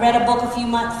 I read a book a few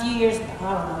years,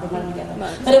 I don't know, they run together.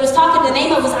 But it was talking, the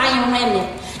name of it was I Am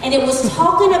Remnant. And it was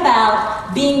talking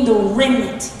about being the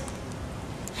remnant.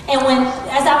 And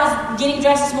as I was getting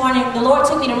dressed this morning, the Lord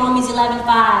took me to Romans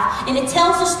 11:5. And it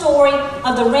tells the story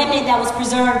of the remnant that was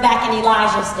preserved back in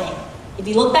Elijah's day. If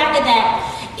you look back at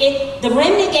that, the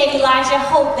remnant gave Elijah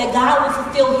hope that God would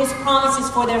fulfill his promises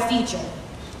for their future.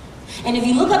 And if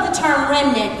you look up the term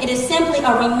remnant, it is simply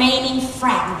a remaining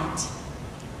fragment.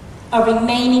 A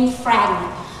remaining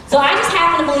fragment. So I just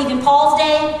happen to believe in Paul's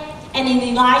day and in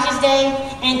Elijah's day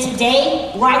and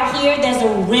today, right here, there's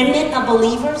a remnant of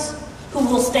believers who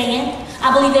will stand.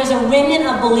 I believe there's a remnant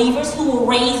of believers who will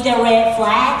raise their red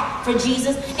flag for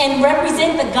Jesus and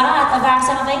represent the God of our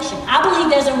salvation. I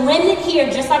believe there's a remnant here,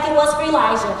 just like it was for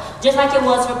Elijah, just like it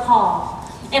was for Paul.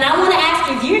 And I want to ask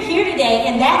you, if you're here today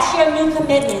and that's your new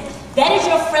commitment, that is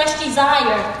your fresh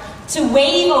desire to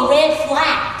wave a red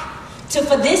flag,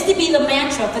 for this to be the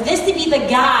mantra, for this to be the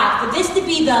God, for this to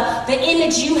be the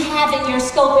image you have in your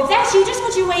scope. If that's you, just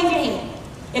want you to wave your hand.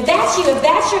 If that's you, if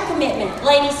that's your commitment,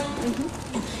 ladies,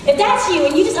 if that's you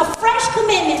and you just a fresh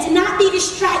commitment to not be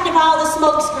distracted by all the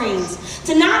smoke screens,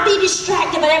 to not be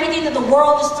distracted by everything that the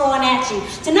world is throwing at you,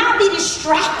 to not be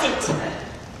distracted.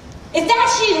 If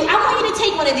that's you, I want you to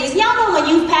take one of these. Y'all know I'm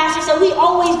a youth pastor, so we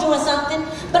always doing something.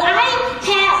 But I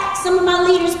have some of my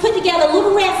leaders put together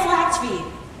little red flags for you.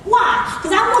 Why?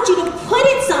 Because I want you to put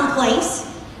it someplace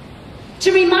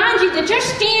to remind you that your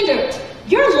standard,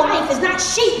 your life is not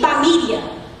shaped by media.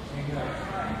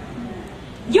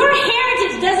 Your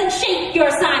heritage doesn't shape your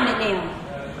assignment now.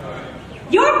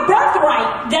 Your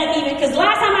birthright doesn't even, because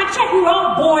last time I checked, we were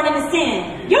all born into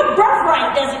sin. Your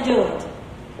birthright doesn't do it.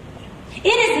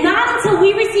 It is not until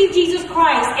we receive Jesus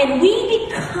Christ and we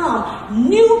become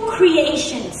new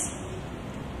creations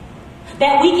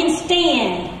that we can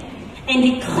stand and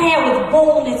declare with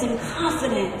boldness and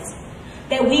confidence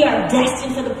that we are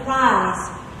destined for the prize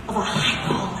of a high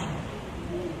calling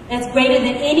that's greater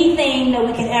than anything that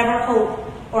we could ever hope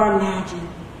or imagine.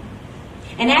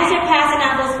 And as they're passing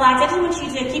out those flags, I just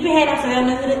want you to keep your head up so they'll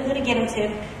know who to get them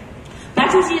to. But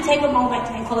I just want you to take a moment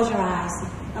and close your eyes.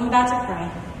 I'm about to pray.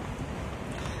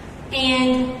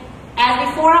 And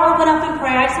before I open up in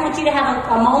prayer, I just want you to have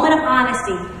a moment of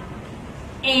honesty.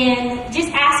 And just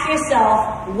ask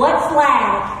yourself, what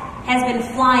flag has been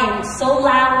flying so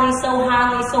loudly, so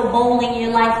highly, so boldly in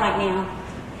your life right now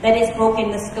that it's broken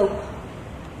the scope,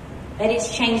 that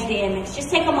it's changed the image?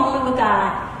 Just take a moment with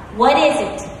God. What is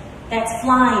it that's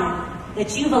flying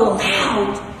that you've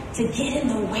allowed to get in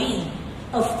the way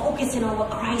of focusing on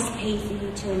what Christ paid for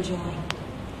you to enjoy?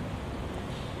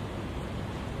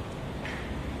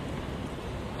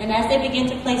 And as they begin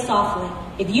to play softly,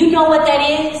 if you know what that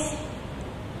is,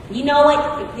 you know it.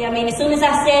 I mean, as soon as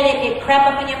I said it, it crept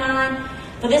up in your mind.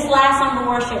 For this last song of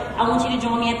worship, I want you to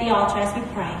join me at the altar as we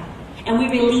pray. And we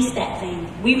release that thing.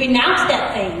 We renounce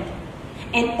that thing.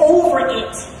 And over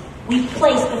it, we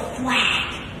place the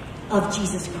flag of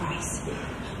Jesus Christ.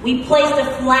 We place the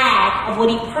flag of what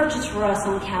he purchased for us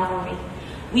on Calvary.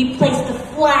 We place the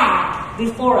flag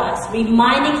before us,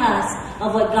 reminding us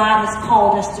of what God has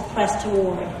called us to press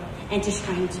toward and to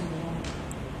strain toward.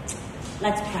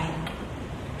 Let's pray.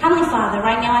 Heavenly Father,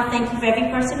 right now I thank you for every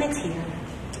person that's here.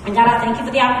 And God, I thank you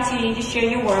for the opportunity to share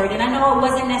your word. And I know it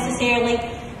wasn't necessarily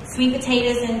sweet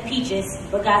potatoes and peaches,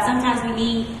 but God, sometimes we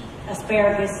need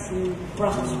asparagus and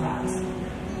Brussels sprouts.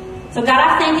 So God,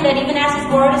 I thank you that even as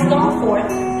this word is going forth,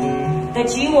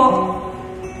 that you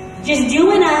are just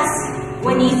doing us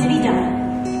what needs to be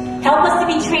done. Help us to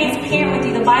be transparent with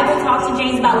you. The Bible talks in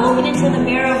James about looking into the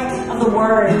mirror of the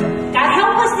word. God,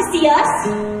 help us to see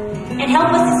us. And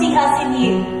help us to see us in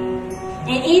you.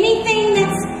 And anything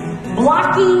that's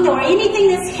blocking or anything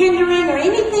that's hindering or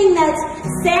anything that's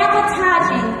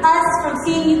sabotaging us from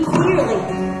seeing you clearly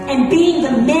and being the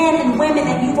men and women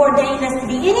that you've ordained us to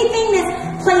be, anything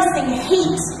that's placing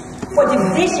hate or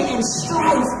division and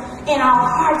strife in our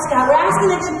hearts, God, we're asking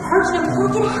that you purge it and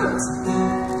pluck it out.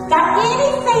 God,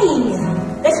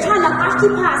 anything that's trying to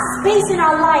occupy space in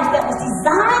our life that was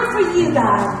designed for you,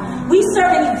 God, we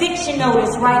serve an eviction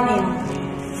notice right now.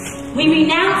 We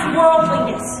renounce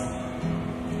worldliness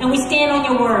and we stand on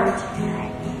your word.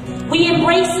 We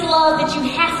embrace the love that you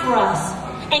have for us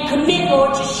and commit,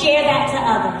 Lord, to share that to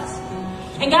others.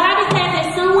 And God, I declare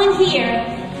there's someone here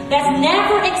that's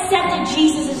never accepted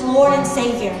Jesus as Lord and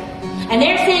Savior. And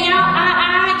they're saying,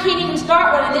 I can't even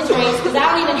start running this race because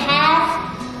I don't even have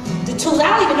the tools. I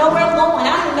don't even know where I'm going.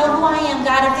 I don't even know who I am.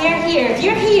 God, if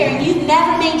you're here and you've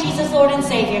never made Jesus Lord and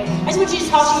Savior, I just want you to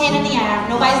toss your hand in the air.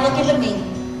 Nobody's looking but me.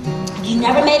 If you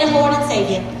never made him Lord and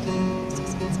Savior,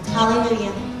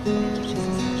 hallelujah.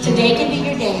 Today can be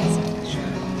your day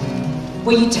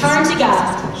where you turn to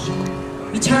God.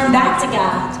 You turn back to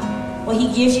God. Where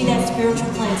he gives you that spiritual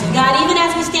cleanse. And God, even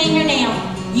as we stand here now,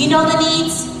 you know the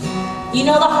needs. You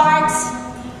know the hearts.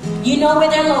 You know where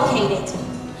they're located.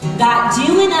 God,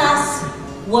 do in us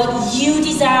what you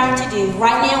desire to do.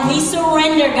 Right now, we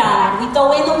surrender, God. We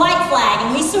throw in the white flag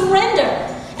and we surrender.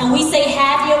 And we say,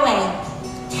 have your way.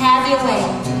 Have your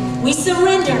way. We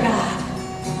surrender, God.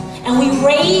 And we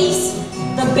raise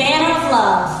the banner of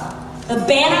love, the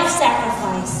banner of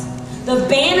sacrifice, the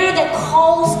banner that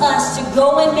calls us to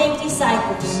go and make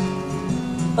disciples.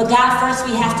 But God, first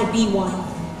we have to be one.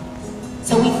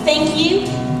 So we thank you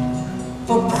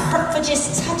for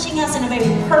just touching us in a very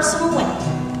personal way.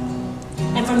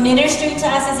 And for ministering to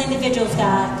us as individuals,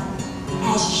 God,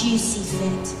 as you see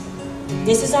fit.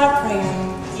 This is our prayer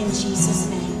in Jesus'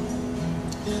 name.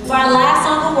 For our last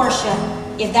song of worship,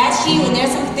 if that's you and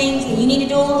there's some things and you need to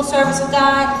do a little service with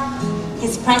God,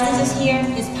 His presence is here,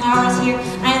 His power is here.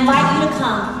 I invite you to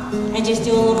come and just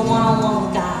do a little one-on-one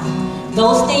with God.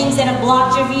 Those things that have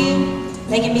blocked your view,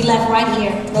 they can be left right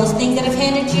here. Those things that have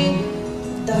hindered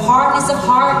you, the hardness of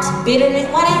heart, bitterness,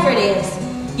 whatever it is,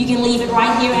 you can leave it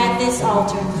right here at this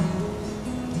altar.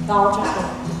 The altar's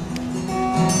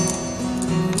there.